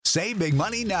Save big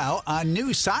money now on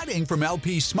new siding from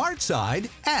LP SmartSide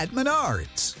at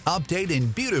Menards. Update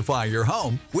and beautify your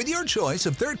home with your choice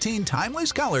of 13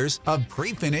 timeless colors of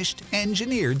pre-finished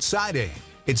engineered siding.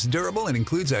 It's durable and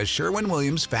includes a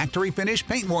Sherwin-Williams factory finish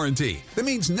paint warranty that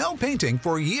means no painting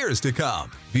for years to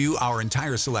come. View our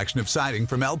entire selection of siding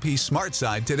from LP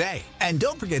SmartSide today. And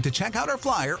don't forget to check out our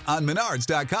flyer on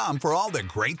Menards.com for all the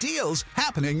great deals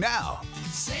happening now.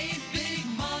 Save big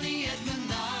money at Menards.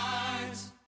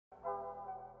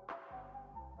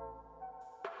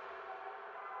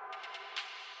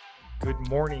 Good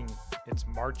morning. It's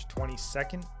March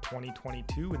 22nd,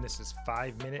 2022, and this is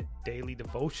 5-Minute Daily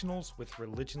Devotionals with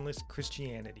Religionless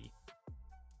Christianity.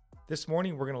 This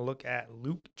morning, we're going to look at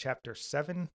Luke chapter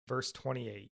 7, verse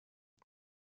 28.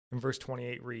 And verse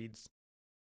 28 reads,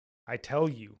 I tell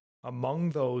you, among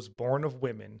those born of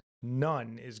women,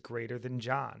 none is greater than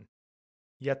John.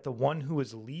 Yet the one who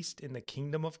is least in the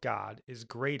kingdom of God is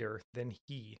greater than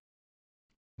he.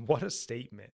 What a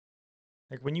statement.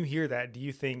 Like when you hear that, do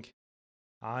you think,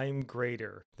 I'm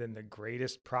greater than the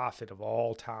greatest prophet of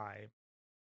all time?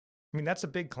 I mean, that's a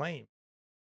big claim.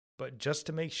 But just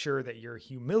to make sure that your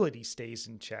humility stays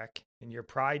in check and your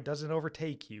pride doesn't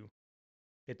overtake you,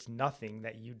 it's nothing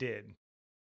that you did.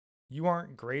 You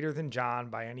aren't greater than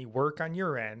John by any work on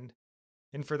your end.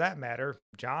 And for that matter,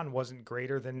 John wasn't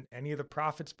greater than any of the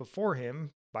prophets before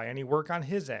him by any work on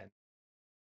his end.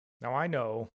 Now I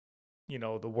know,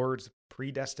 the words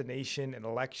predestination and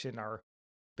election are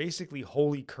basically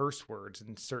holy curse words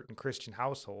in certain Christian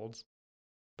households,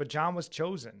 but John was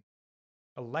chosen,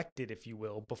 elected, if you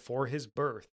will, before his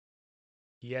birth.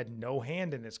 He had no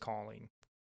hand in his calling.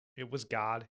 It was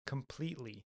God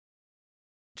completely.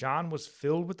 John was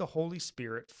filled with the Holy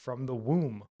Spirit from the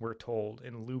womb, we're told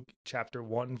in Luke chapter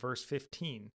 1, verse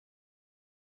 15.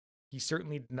 He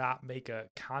certainly did not make a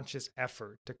conscious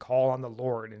effort to call on the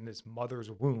Lord in his mother's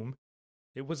womb.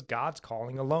 It was God's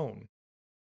calling alone.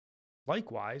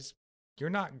 Likewise, you're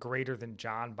not greater than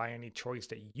John by any choice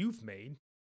that you've made.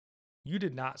 You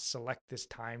did not select this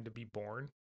time to be born.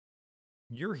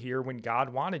 You're here when God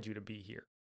wanted you to be here.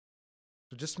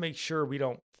 So just make sure we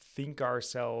don't think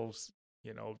ourselves,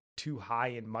 too high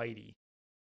and mighty.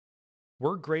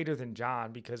 We're greater than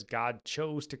John because God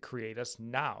chose to create us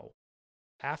now,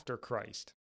 after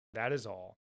Christ. That is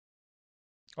all.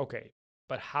 Okay.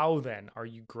 But how then are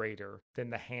you greater than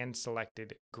the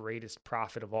hand-selected greatest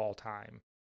prophet of all time?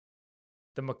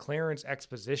 The McLaren's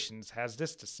Expositions has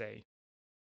this to say,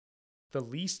 the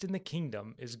least in the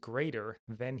kingdom is greater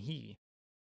than he.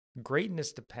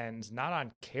 Greatness depends not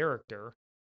on character,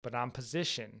 but on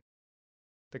position.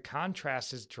 The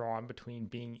contrast is drawn between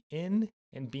being in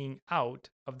and being out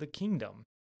of the kingdom.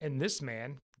 And this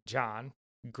man, John,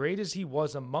 great as he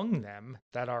was among them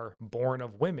that are born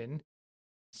of women,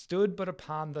 stood but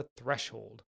upon the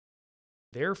threshold.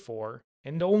 Therefore,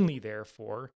 and only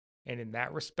therefore, and in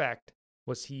that respect,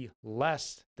 was he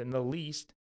less than the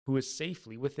least who is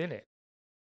safely within it.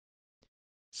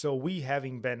 So we,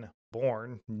 having been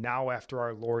born now after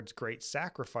our Lord's great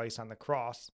sacrifice on the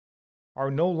cross, are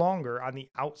no longer on the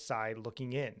outside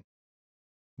looking in.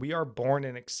 We are born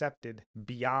and accepted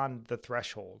beyond the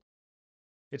threshold.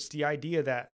 It's the idea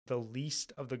that the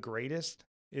least of the greatest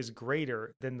is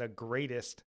greater than the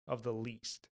greatest of the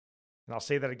least. And I'll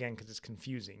say that again because it's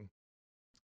confusing.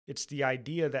 It's the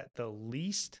idea that the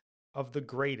least of the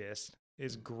greatest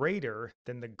is greater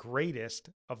than the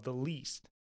greatest of the least.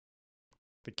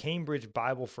 The Cambridge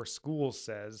Bible for Schools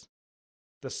says,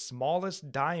 the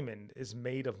smallest diamond is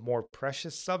made of more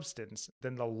precious substance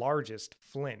than the largest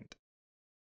flint.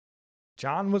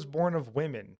 John was born of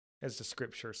women, as the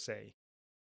scriptures say.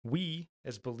 We,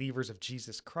 as believers of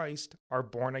Jesus Christ, are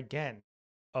born again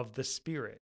of the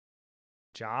Spirit.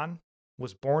 John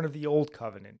was born of the Old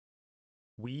Covenant.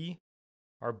 We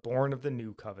are born of the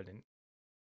New Covenant.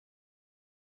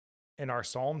 And our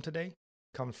psalm today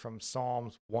comes from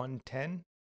Psalms 110,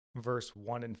 verse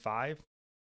 1 and 5.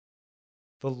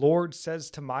 The Lord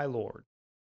says to my Lord,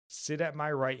 sit at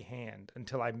my right hand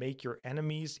until I make your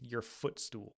enemies your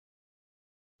footstool.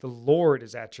 The Lord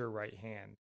is at your right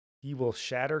hand. He will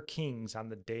shatter kings on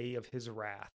the day of his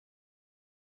wrath.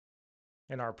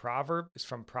 And our proverb is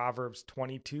from Proverbs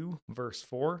 22, verse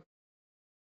 4.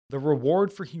 The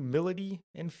reward for humility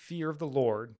and fear of the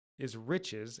Lord is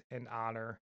riches and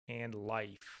honor and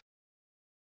life.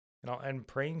 And I'll end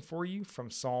praying for you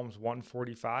from Psalms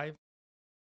 145.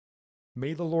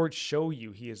 May the Lord show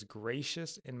you he is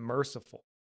gracious and merciful,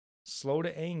 slow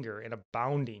to anger and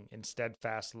abounding in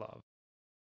steadfast love,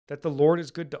 that the Lord is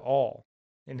good to all,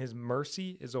 and his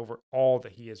mercy is over all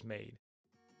that he has made.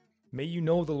 May you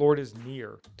know the Lord is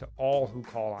near to all who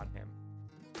call on him,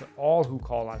 to all who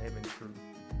call on him in truth,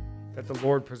 that the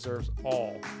Lord preserves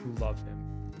all who love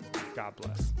him. God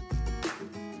bless.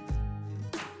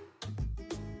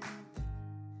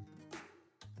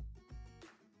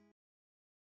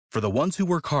 For the ones who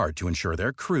work hard to ensure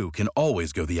their crew can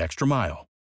always go the extra mile,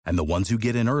 and the ones who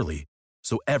get in early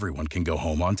so everyone can go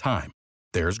home on time,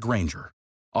 there's Grainger,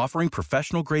 offering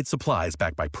professional-grade supplies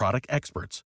backed by product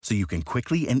experts so you can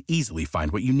quickly and easily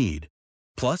find what you need.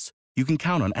 Plus, you can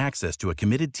count on access to a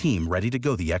committed team ready to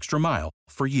go the extra mile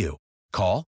for you.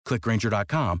 Call, click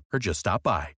Grainger.com, or just stop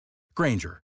by.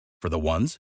 Grainger, for the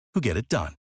ones who get it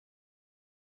done.